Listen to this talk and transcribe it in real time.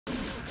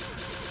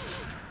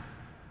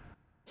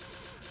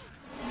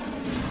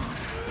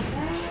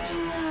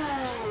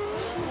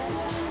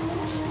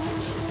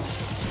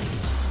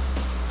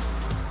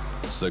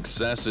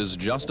Success is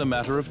just a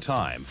matter of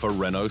time for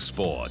Renault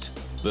Sport.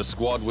 The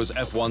squad was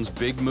F1's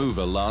big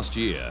mover last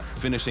year,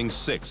 finishing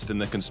 6th in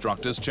the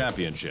Constructors'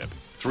 Championship,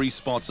 3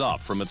 spots up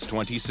from its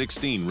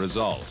 2016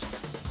 result.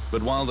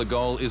 But while the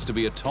goal is to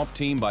be a top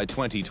team by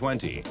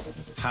 2020,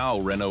 how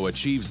Renault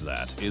achieves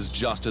that is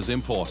just as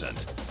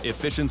important.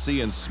 Efficiency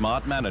and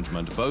smart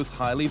management both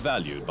highly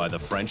valued by the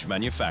French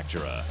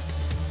manufacturer.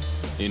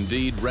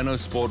 Indeed, Renault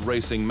Sport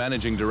Racing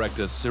Managing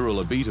Director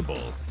Cyril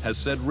Abiteboul has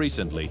said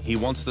recently he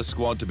wants the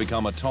squad to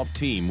become a top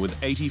team with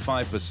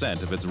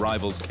 85% of its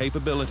rivals'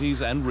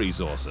 capabilities and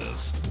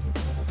resources.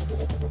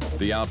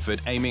 The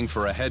outfit aiming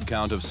for a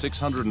headcount of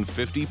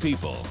 650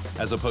 people,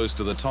 as opposed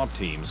to the top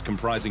teams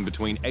comprising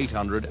between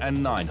 800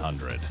 and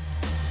 900.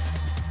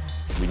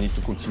 We need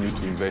to continue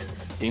to invest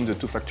in the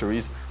 2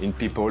 factories, in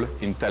people,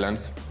 in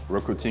talents,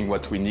 recruiting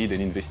what we need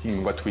and investing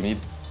in what we need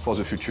for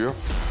the future.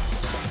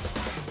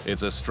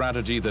 It's a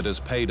strategy that has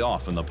paid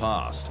off in the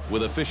past,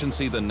 with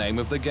efficiency the name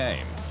of the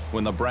game,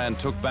 when the brand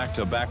took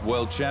back-to-back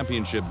World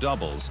Championship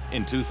doubles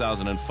in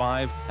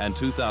 2005 and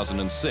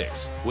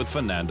 2006 with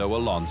Fernando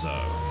Alonso.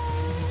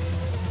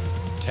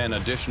 10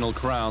 additional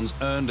crowns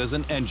earned as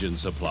an engine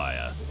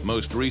supplier,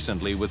 most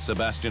recently with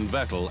Sebastian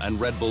Vettel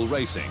and Red Bull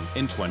Racing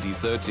in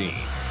 2013.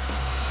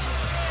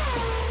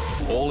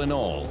 All in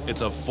all,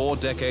 it's a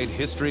 4-decade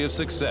history of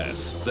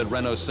success that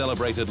Renault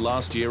celebrated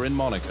last year in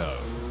Monaco,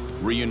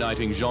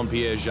 reuniting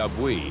Jean-Pierre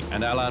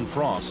and Alain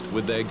Prost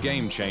with their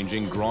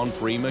game-changing Grand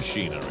Prix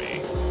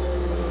machinery.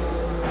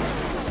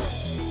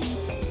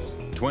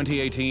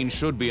 2018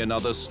 should be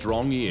another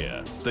strong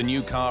year. The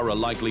new car a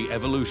likely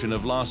evolution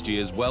of last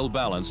year's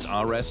well-balanced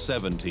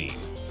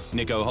RS17.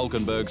 Nico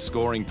Hülkenberg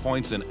scoring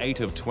points in 8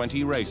 of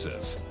 20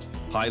 races.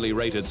 Highly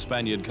rated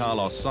Spaniard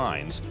Carlos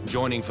Sainz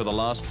joining for the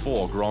last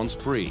 4 Grands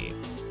Prix.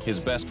 His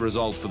best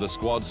result for the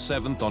squad's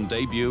 7th on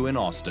debut in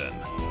Austin.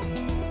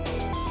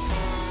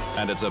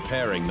 And it's a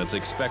pairing that's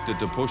expected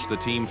to push the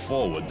team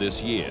forward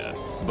this year,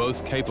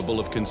 both capable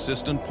of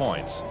consistent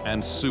points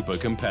and super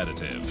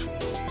competitive.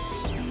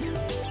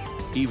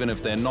 Even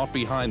if they're not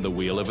behind the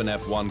wheel of an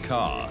F1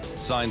 car,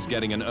 Sainz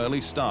getting an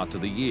early start to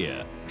the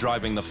year,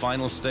 driving the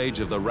final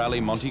stage of the Rally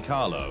Monte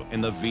Carlo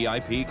in the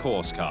VIP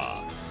course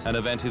car, an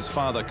event his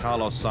father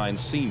Carlos Sainz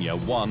Sr.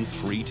 won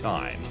 3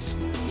 times.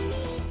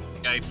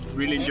 I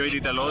really enjoyed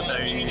it a lot.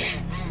 I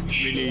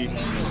really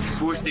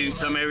pushed in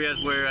some areas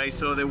where I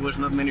saw there was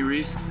not many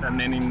risks, and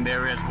then in the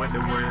areas where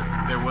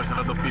there was a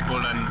lot of people,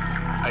 and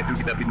I took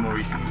it a bit more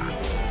easy.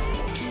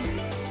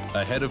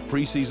 Ahead of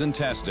preseason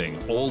testing,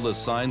 all the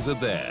signs are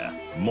there.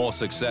 More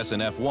success in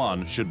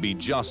F1 should be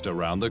just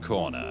around the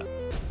corner.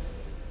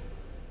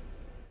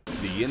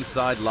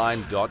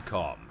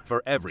 TheInsideLine.com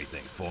for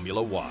everything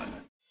Formula One.